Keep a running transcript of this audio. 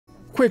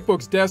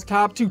QuickBooks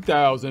Desktop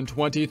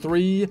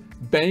 2023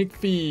 Bank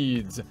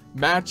Feeds,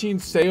 Matching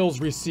Sales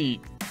Receipt.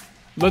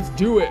 Let's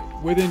do it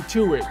with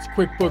Intuit's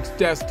QuickBooks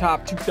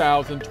Desktop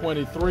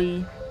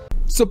 2023.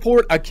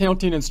 Support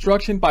accounting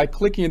instruction by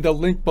clicking the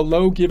link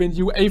below, giving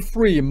you a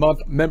free month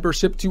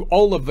membership to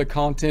all of the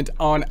content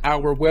on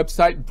our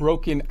website,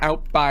 broken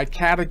out by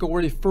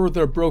category,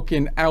 further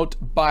broken out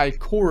by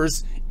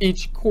course.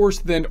 Each course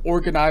then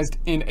organized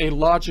in a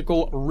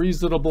logical,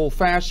 reasonable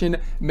fashion,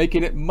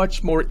 making it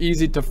much more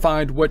easy to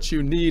find what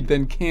you need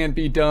than can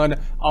be done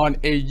on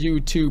a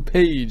YouTube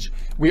page.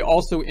 We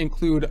also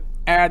include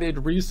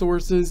added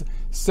resources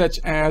such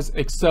as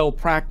Excel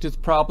practice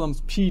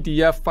problems,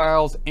 PDF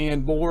files,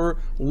 and more,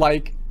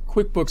 like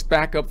QuickBooks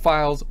backup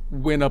files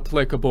when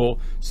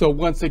applicable. So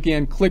once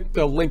again, click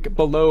the link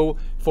below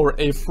for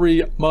a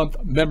free month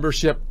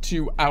membership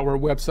to our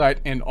website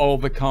and all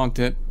the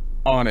content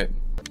on it.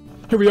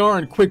 Here we are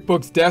in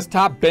QuickBooks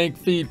Desktop Bank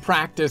Feed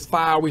Practice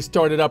File. We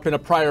started up in a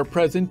prior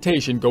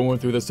presentation, going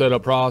through the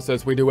setup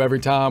process we do every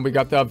time. We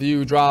got the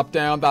view drop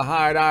down, the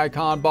hide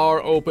icon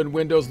bar, open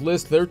windows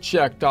list, they're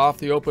checked off.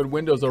 The open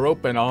windows are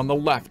open on the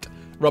left.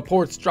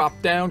 Reports drop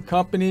down,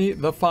 company,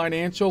 the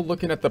financial,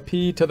 looking at the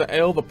P to the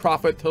L, the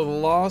profit to the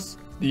loss,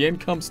 the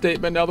income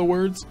statement, in other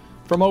words,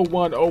 from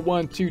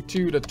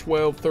 01/01/22 to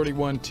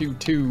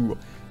 12/31/22.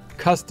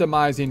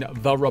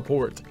 Customizing the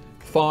report.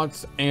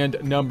 Fonts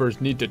and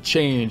numbers need to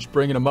change,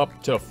 bringing them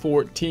up to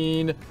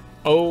 14,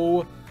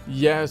 O,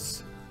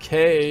 yes,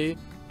 K,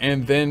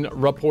 and then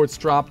reports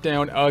drop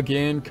down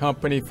again,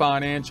 company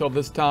financial,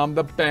 this time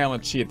the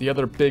balance sheet, the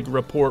other big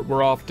report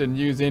we're often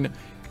using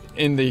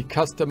in the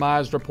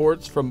customized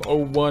reports from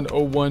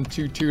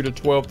 01/01/22 to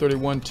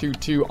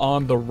 12/31/22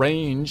 on the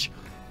range.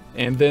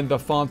 And then the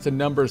fonts and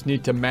numbers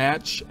need to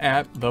match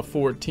at the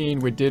 14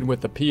 we did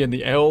with the P and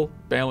the L.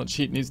 Balance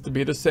sheet needs to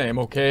be the same,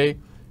 okay?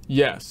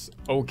 Yes,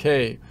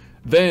 okay.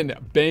 Then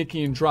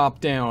banking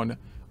drop down.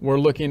 We're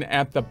looking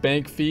at the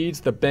bank feeds.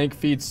 The bank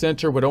feed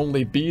center would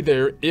only be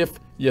there if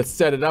you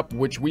set it up,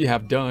 which we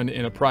have done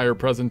in a prior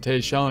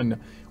presentation.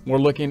 We're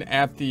looking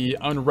at the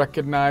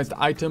unrecognized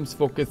items,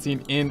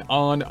 focusing in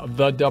on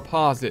the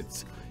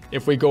deposits.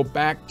 If we go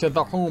back to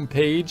the home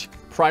page,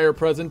 prior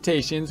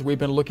presentations, we've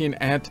been looking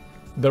at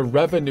the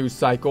revenue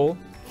cycle,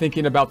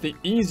 thinking about the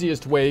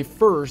easiest way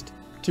first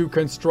to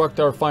construct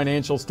our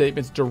financial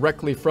statements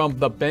directly from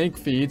the bank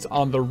feeds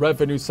on the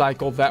revenue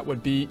cycle. That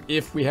would be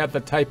if we have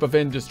the type of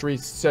industry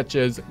such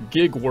as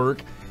gig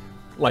work,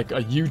 like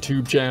a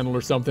YouTube channel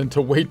or something,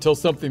 to wait till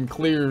something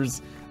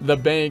clears the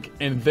bank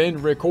and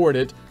then record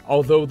it.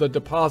 Although the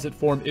deposit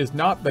form is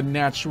not the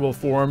natural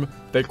form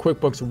that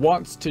QuickBooks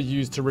wants to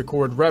use to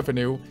record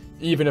revenue,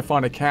 even if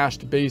on a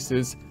cashed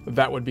basis,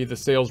 that would be the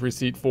sales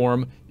receipt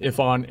form. If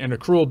on an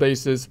accrual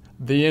basis,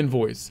 the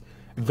invoice.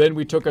 Then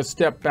we took a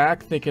step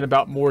back, thinking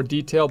about more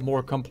detailed,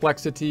 more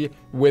complexity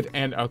with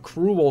an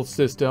accrual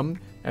system.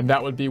 And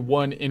that would be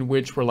one in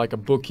which we're like a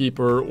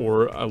bookkeeper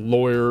or a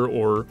lawyer,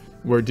 or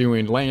we're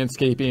doing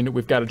landscaping.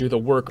 We've got to do the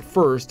work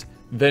first,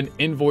 then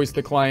invoice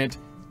the client,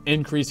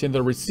 increasing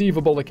the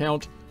receivable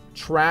account,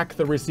 track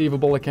the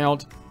receivable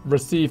account,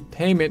 receive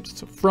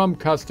payments from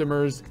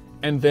customers,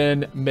 and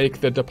then make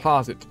the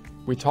deposit.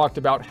 We talked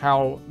about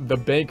how the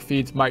bank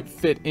feeds might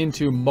fit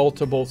into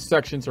multiple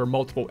sections or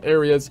multiple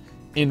areas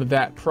in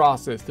that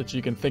process, that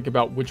you can think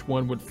about which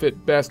one would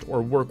fit best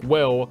or work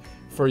well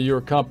for your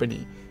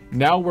company.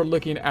 Now we're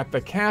looking at the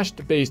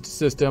cash-based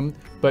system,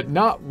 but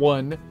not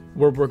one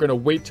where we're going to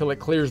wait till it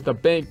clears the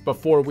bank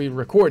before we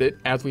record it,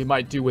 as we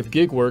might do with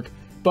gig work,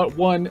 but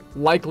one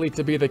likely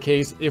to be the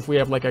case if we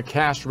have like a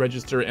cash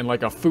register in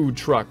like a food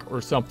truck or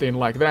something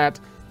like that,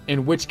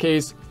 in which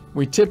case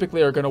we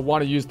typically are going to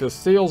want to use the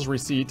sales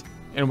receipt,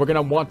 and we're going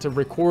to want to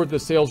record the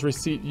sales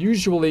receipt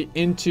usually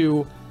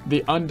into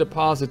the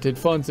undeposited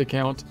funds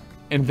account,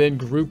 and then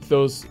group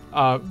those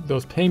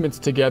payments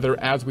together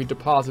as we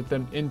deposit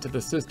them into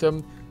the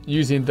system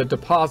using the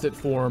deposit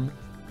form,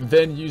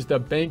 then use the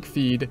bank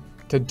feed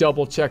to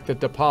double check the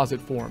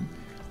deposit form.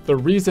 The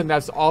reason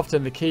that's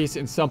often the case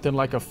in something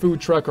like a food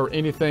truck or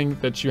anything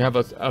that you have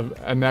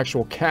an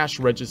actual cash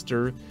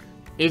register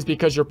is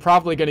because you're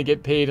probably going to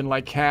get paid in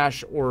like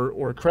cash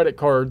or credit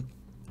card,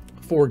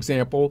 for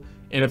example.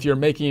 And if you're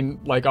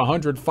making like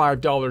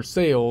 $105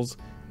 sales,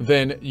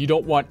 then you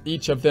don't want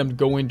each of them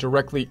going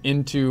directly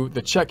into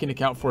the checking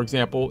account, for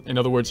example. In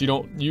other words, you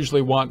don't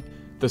usually want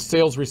the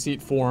sales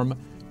receipt form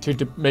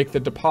to make the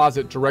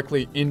deposit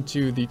directly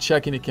into the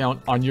checking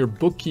account on your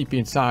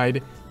bookkeeping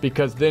side,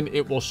 because then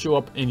it will show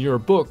up in your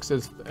books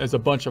as a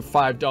bunch of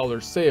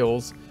 $5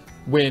 sales,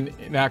 when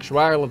in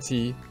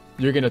actuality,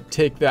 you're going to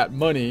take that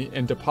money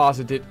and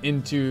deposit it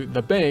into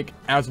the bank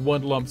as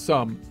one lump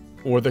sum,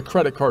 or the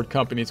credit card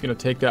company is going to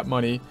take that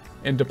money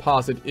and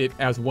deposit it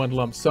as one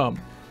lump sum.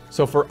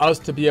 So for us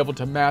to be able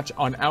to match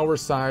on our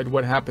side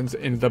what happens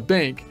in the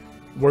bank,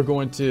 we're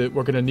going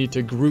to need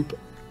to group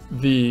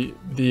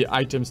the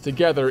items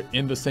together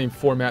in the same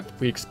format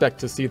we expect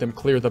to see them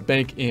clear the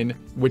bank in,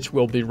 which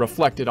will be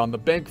reflected on the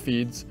bank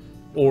feeds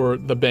or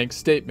the bank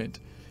statement.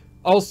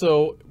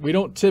 Also, we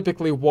don't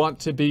typically want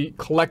to be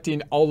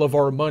collecting all of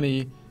our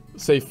money,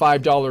 say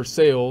 $5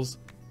 sales,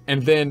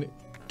 and then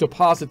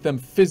deposit them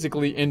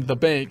physically into the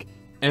bank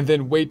and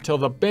then wait till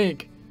the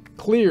bank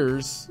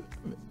clears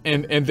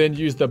and then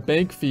use the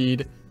bank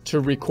feed to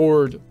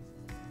record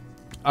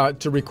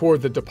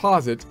the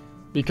deposit,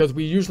 because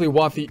we usually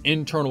want the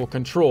internal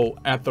control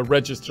at the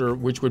register,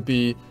 which would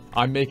be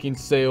I'm making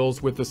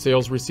sales with the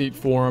sales receipt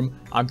form.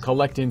 I'm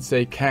collecting,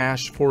 say,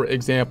 cash, for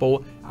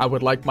example. I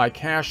would like my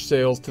cash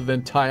sales to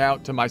then tie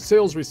out to my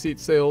sales receipt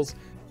sales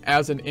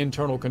as an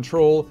internal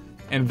control.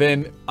 And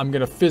then I'm going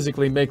to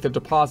physically make the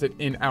deposit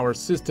in our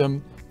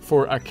system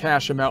for a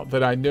cash amount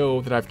that I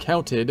know that I've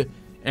counted.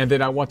 And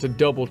then I want to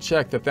double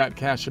check that that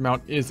cash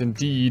amount is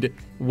indeed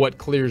what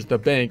clears the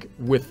bank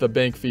with the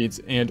bank feeds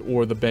and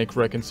or the bank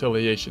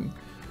reconciliation.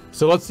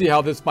 So let's see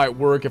how this might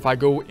work if I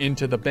go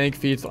into the bank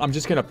feeds. I'm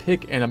just going to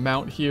pick an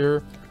amount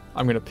here.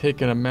 I'm going to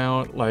pick an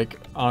amount like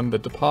on the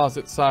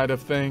deposit side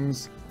of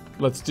things.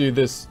 Let's do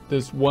this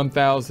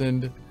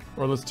 1,000,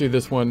 or let's do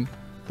this one,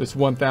 this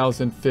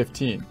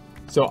 1,015.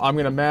 So I'm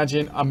going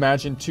to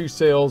imagine two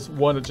sales,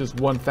 one at just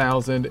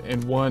 1,000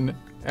 and one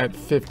at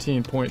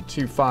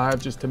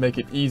 15.25, just to make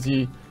it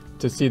easy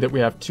to see that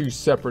we have two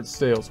separate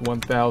sales,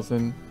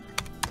 1,000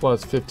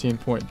 plus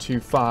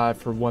 15.25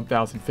 for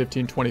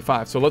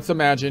 1,015.25. So let's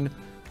imagine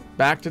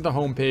back to the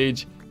home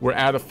page, we're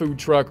at a food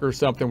truck or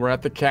something, we're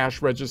at the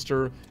cash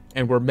register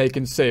and we're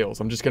making sales.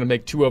 I'm just going to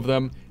make two of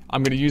them.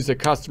 I'm going to use a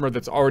customer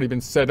that's already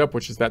been set up,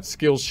 which is that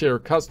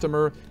Skillshare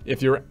customer.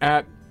 If you're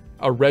at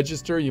a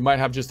register, you might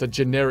have just a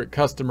generic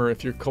customer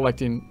if you're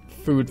collecting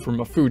food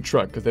from a food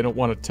truck, because they don't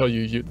want to tell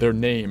you their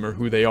name or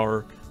who they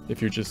are if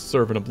you're just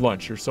serving them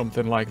lunch or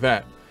something like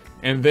that.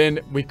 And then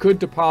we could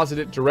deposit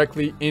it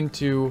directly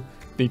into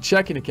the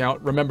checking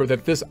account. Remember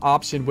that this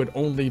option would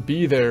only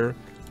be there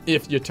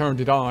if you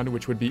turned it on,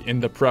 which would be in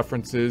the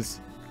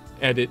preferences,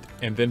 edit,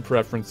 and then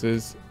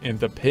preferences, in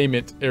the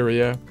payment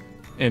area,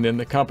 and in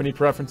the company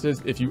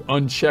preferences. If you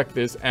uncheck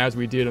this, as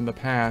we did in the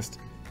past,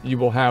 you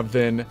will have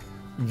then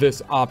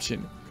this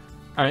option.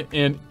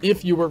 And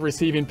if you were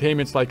receiving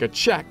payments like a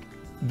check,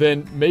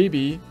 then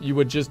maybe you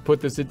would just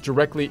put this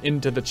directly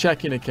into the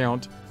checking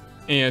account,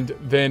 and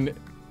then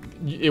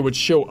it would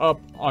show up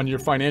on your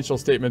financial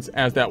statements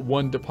as that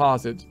one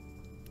deposit.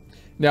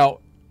 Now,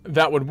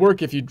 that would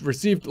work if you'd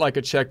received like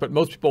a check, but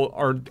most people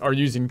are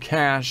using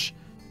cash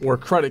or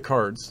credit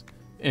cards,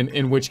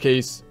 in which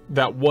case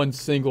that one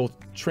single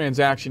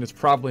transaction is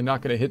probably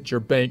not going to hit your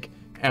bank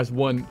as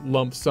one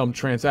lump sum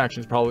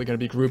transaction. It's probably going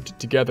to be grouped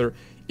together.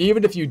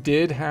 Even if you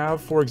did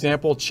have, for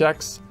example,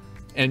 checks,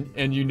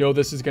 and you know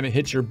this is going to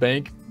hit your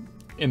bank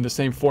in the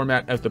same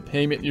format as the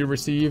payment you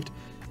received,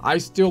 I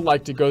still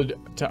like to go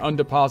to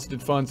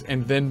undeposited funds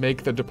and then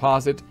make the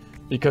deposit,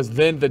 because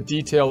then the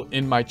detail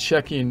in my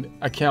checking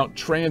account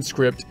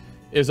transcript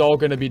is all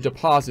going to be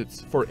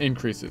deposits for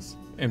increases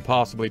and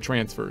possibly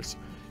transfers,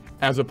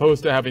 as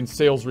opposed to having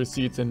sales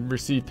receipts and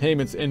receipt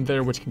payments in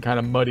there, which can kind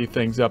of muddy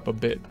things up a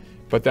bit.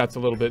 But that's a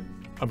little bit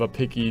of a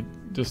picky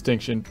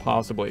distinction,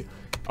 possibly.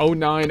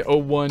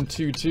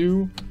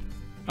 090122.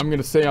 I'm going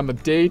to say on the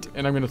date,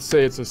 and I'm going to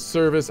say it's a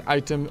service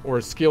item or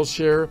a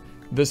Skillshare.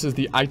 This is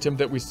the item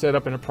that we set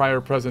up in a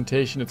prior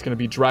presentation. It's going to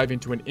be driving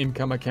to an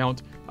income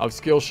account of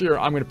Skillshare.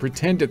 I'm going to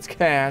pretend it's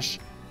cash,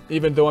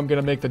 even though I'm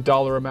going to make the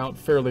dollar amount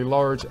fairly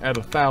large at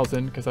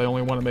 1,000, because I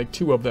only want to make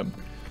two of them.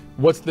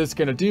 What's this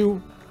going to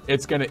do?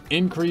 It's going to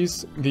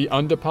increase the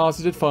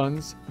undeposited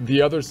funds.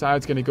 The other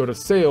side's going to go to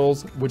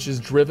sales, which is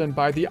driven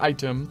by the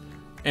item.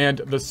 And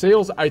the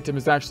sales item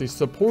is actually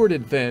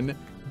supported then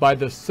by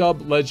the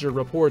sub-ledger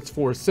reports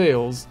for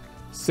sales,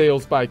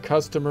 sales by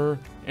customer,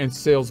 and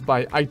sales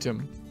by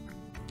item,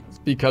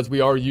 because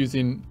we are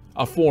using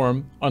a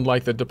form,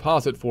 unlike the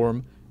deposit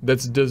form,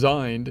 that's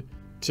designed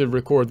to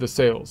record the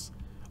sales.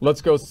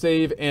 Let's go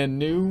save and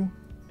new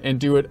and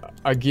do it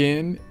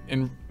again.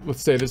 And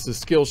let's say this is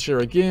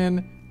Skillshare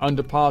again,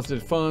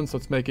 undeposited funds.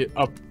 Let's make it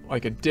up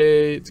like a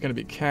day. It's going to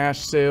be cash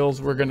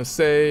sales, we're going to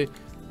say,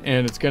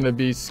 and it's going to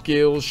be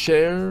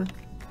Skillshare.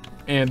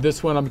 And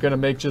this one I'm going to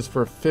make just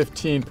for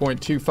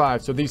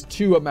 15.25. So these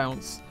two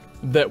amounts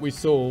that we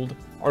sold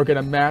are going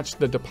to match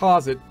the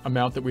deposit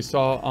amount that we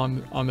saw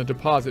on the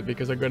deposit,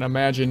 because I'm going to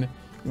imagine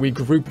we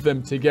group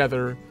them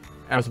together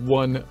as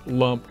one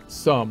lump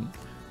sum.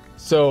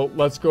 So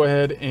let's go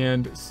ahead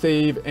and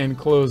save and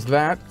close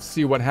that,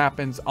 see what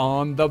happens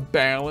on the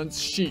balance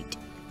sheet.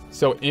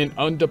 So in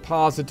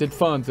undeposited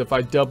funds, if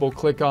I double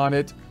click on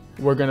it,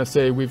 we're going to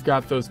say we've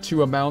got those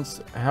two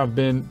amounts have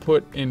been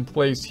put in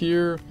place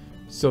here.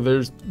 So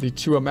there's the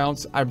two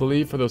amounts, I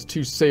believe, for those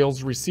two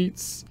sales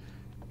receipts.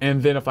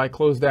 And then if I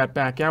close that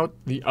back out,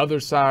 the other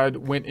side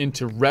went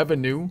into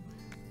revenue.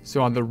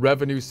 So on the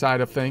revenue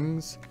side of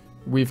things,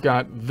 we've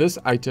got this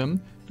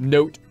item.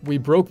 Note, we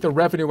broke the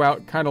revenue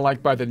out kind of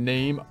like by the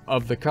name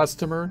of the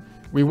customer.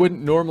 We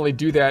wouldn't normally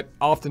do that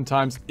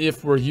oftentimes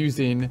if we're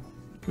using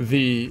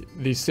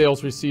the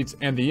sales receipts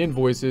and the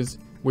invoices.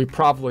 We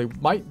probably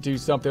might do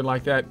something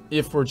like that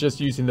if we're just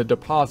using the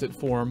deposit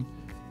form,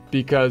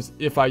 because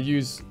if I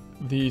use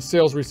the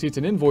sales receipts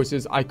and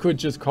invoices, I could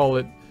just call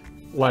it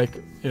like,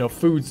 you know,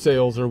 food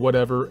sales or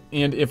whatever.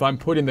 And if I'm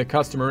putting the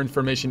customer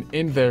information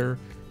in there,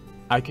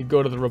 I could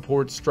go to the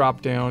reports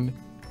drop down.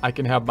 I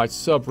can have my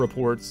sub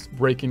reports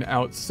breaking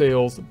out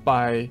sales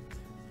by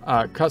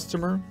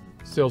customer,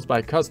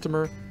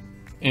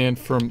 and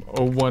from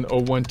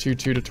 010122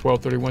 to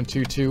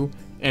 123122.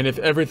 And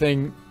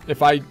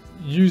if I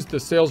use the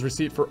sales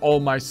receipt for all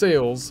my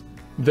sales,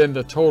 then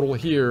the total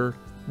here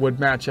would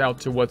match out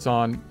to what's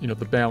on, you know,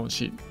 the balance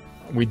sheet.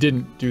 We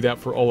didn't do that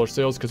for all our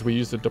sales because we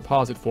used a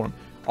deposit form.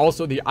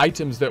 Also, the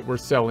items that we're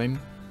selling,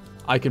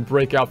 I can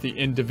break out the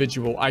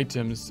individual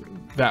items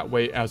that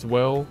way as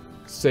well.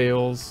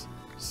 Sales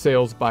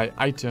by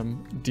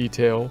item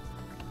detail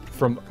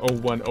from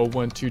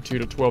 010122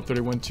 to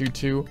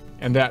 123122.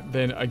 And that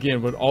then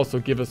again would also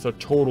give us a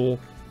total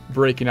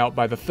breaking out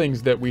by the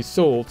things that we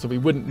sold. So we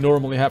wouldn't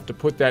normally have to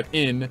put that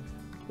in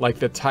like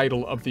the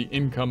title of the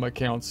income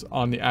accounts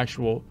on the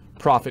actual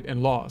profit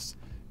and loss.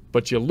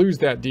 But you lose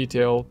that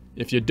detail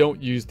if you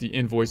don't use the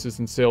invoices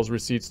and sales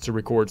receipts to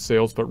record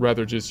sales, but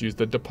rather just use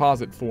the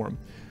deposit form.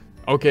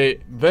 Okay,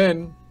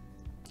 then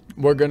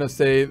we're gonna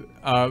say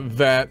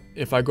that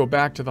if I go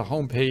back to the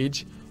home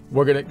page,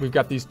 we've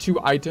got these two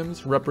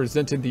items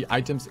representing the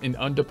items in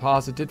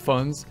undeposited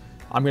funds.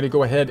 I'm gonna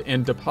go ahead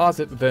and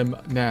deposit them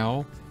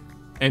now.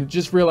 And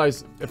just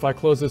realize if I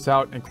close this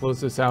out and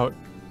close this out,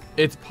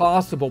 it's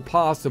possible,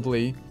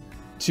 possibly,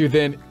 to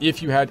then,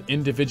 if you had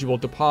individual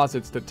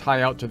deposits that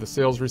tie out to the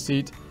sales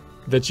receipt,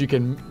 that you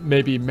can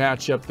maybe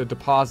match up the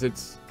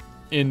deposits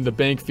in the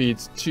bank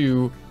feeds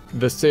to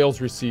the sales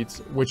receipts,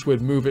 which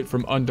would move it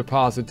from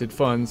undeposited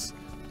funds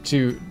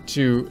to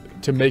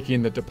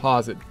making the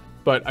deposit.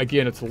 But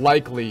again, it's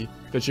likely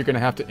that you're going to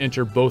have to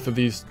enter both of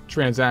these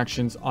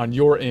transactions on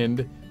your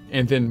end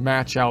and then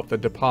match out the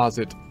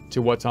deposit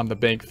to what's on the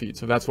bank feed.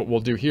 So that's what we'll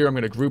do here. I'm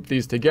going to group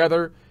these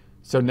together.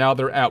 So now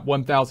they're at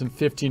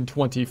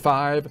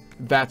 1,015.25.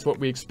 That's what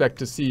we expect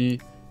to see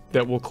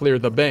that will clear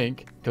the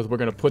bank, because we're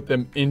going to put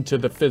them into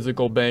the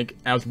physical bank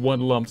as one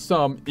lump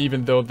sum,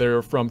 even though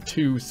they're from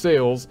two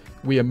sales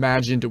we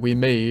imagined we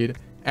made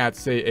at,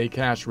 say, a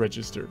cash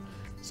register.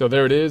 So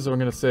there it is. We're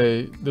going to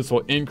say this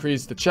will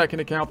increase the checking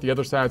account. The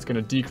other side is going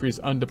to decrease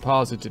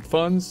undeposited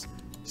funds.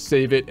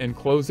 Save it and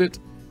close it.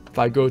 If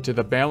I go to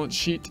the balance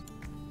sheet,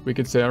 we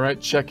could say, all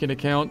right, checking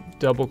account,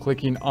 double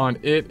clicking on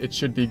it. It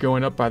should be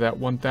going up by that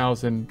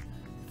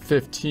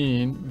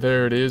 1,015.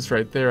 There it is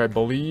right there, I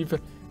believe.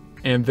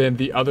 And then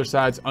the other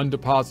side's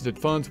undeposited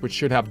funds, which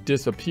should have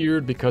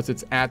disappeared because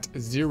it's at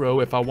 0.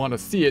 If I want to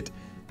see it,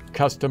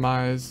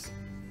 customize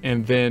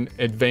and then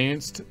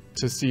advanced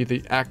to see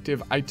the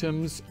active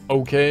items.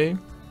 Okay.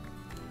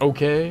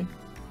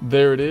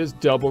 There it is,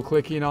 double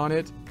clicking on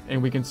it.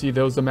 And we can see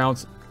those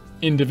amounts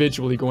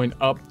individually going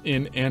up,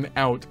 in, and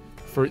out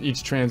for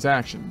each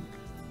transaction.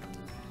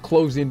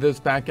 Closing this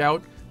back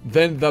out,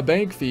 then the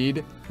bank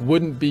feed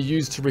wouldn't be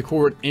used to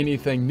record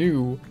anything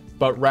new,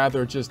 but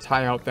rather just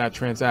tie out that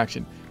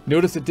transaction.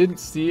 Notice it didn't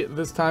see it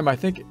this time. I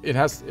think it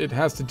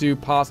has to do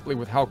possibly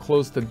with how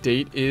close the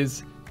date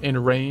is in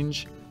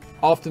range.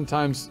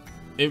 Oftentimes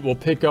it will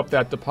pick up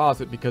that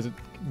deposit because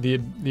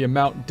the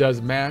amount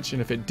does match,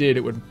 and if it did,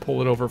 it would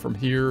pull it over from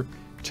here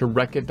to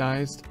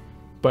recognized.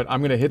 But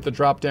I'm gonna hit the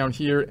drop down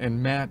here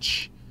and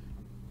match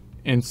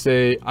and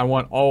say I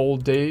want all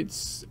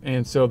dates,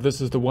 and so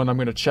this is the one I'm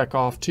going to check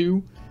off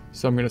to.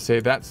 So I'm going to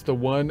say that's the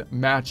one,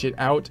 match it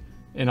out,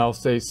 and I'll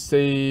say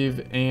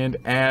save and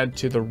add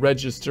to the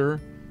register.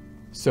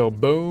 So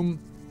boom.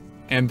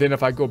 And then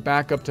if I go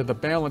back up to the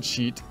balance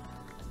sheet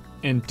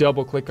and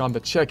double click on the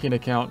checking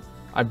account,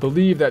 I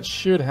believe that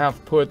should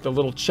have put the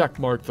little check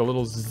mark,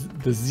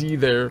 the Z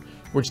there,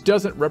 which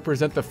doesn't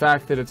represent the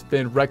fact that it's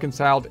been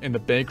reconciled in the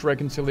bank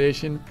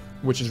reconciliation,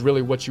 which is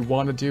really what you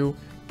want to do.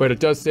 But it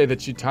does say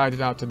that you tied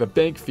it out to the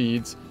bank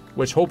feeds,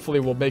 which hopefully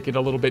will make it a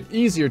little bit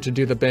easier to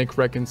do the bank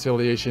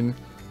reconciliation.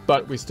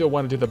 But we still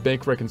want to do the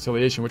bank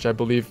reconciliation, which I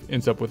believe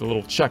ends up with a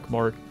little check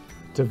mark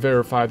to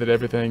verify that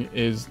everything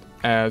is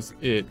as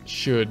it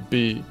should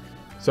be.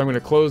 So I'm going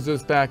to close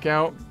this back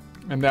out,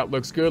 and that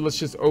looks good. Let's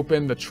just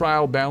open the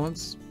trial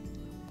balance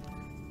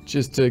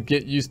just to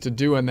get used to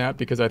doing that,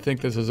 because I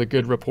think this is a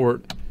good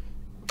report.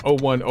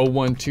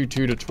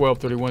 010122 to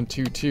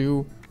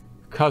 123122,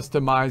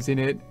 customizing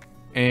it,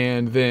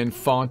 and then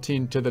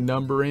fonting to the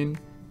numbering,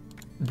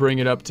 bring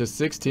it up to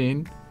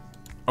 16.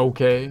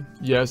 Okay,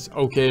 yes,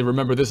 okay.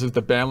 Remember, this is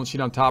the balance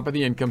sheet on top of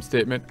the income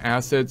statement,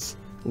 assets,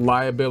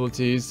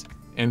 liabilities,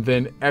 and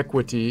then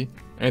equity,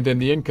 and then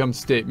the income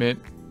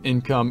statement,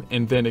 income,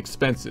 and then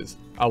expenses,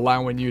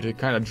 allowing you to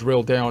kind of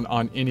drill down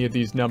on any of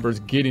these numbers,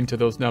 getting to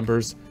those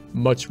numbers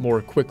much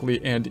more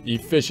quickly and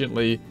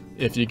efficiently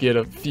if you get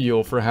a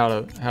feel for how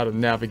to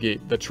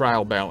navigate the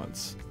trial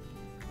balance.